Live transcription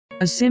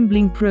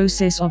Assembling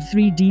process of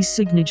 3D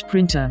Signage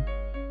printer.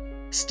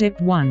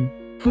 Step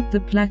 1. Put the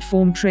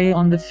platform tray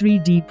on the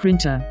 3D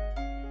printer.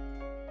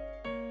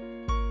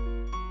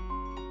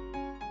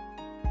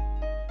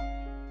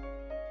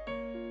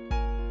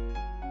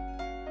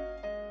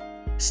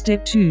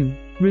 Step 2.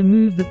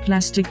 Remove the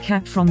plastic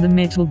cap from the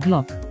metal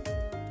block.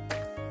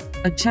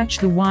 Attach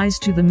the wires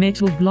to the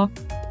metal block.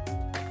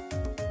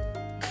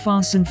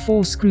 Fasten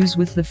 4 screws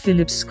with the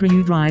Phillips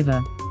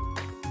screwdriver.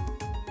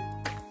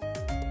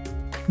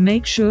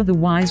 Make sure the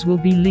wires will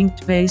be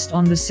linked based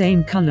on the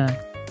same color.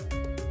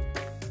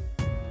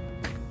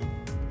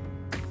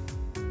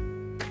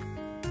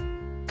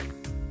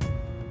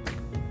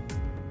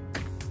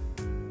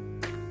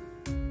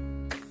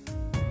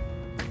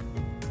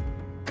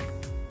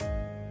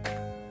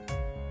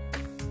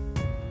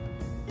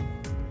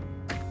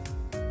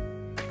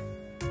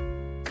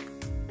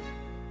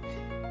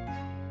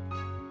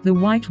 The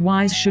white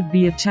wires should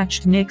be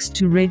attached next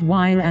to red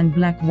wire and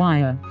black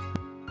wire.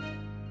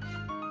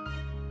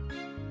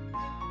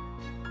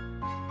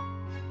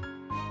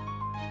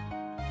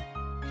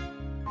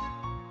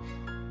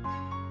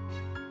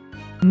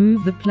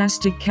 Move the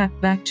plastic cap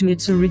back to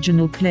its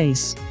original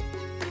place.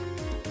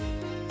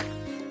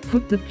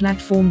 Put the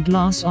platform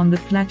glass on the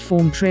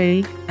platform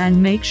tray,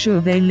 and make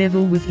sure they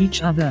level with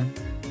each other.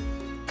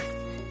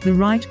 The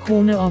right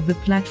corner of the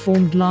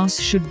platform glass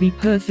should be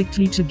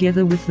perfectly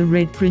together with the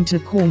red printer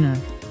corner.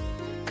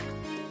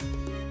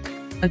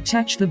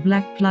 Attach the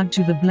black plug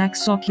to the black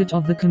socket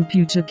of the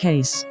computer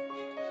case.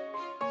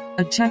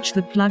 Attach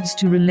the plugs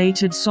to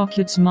related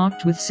sockets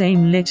marked with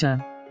same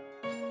letter.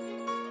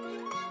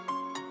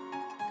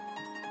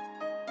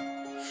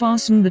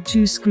 Fasten the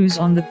 2 screws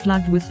on the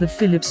plug with the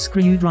Phillips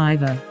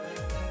screwdriver.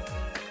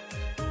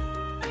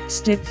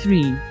 Step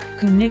 3.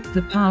 Connect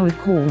the power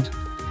cord.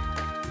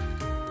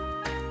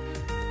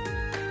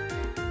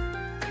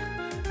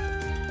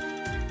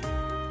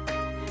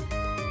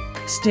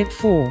 Step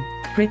 4.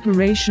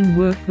 Preparation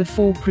work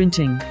before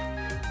printing.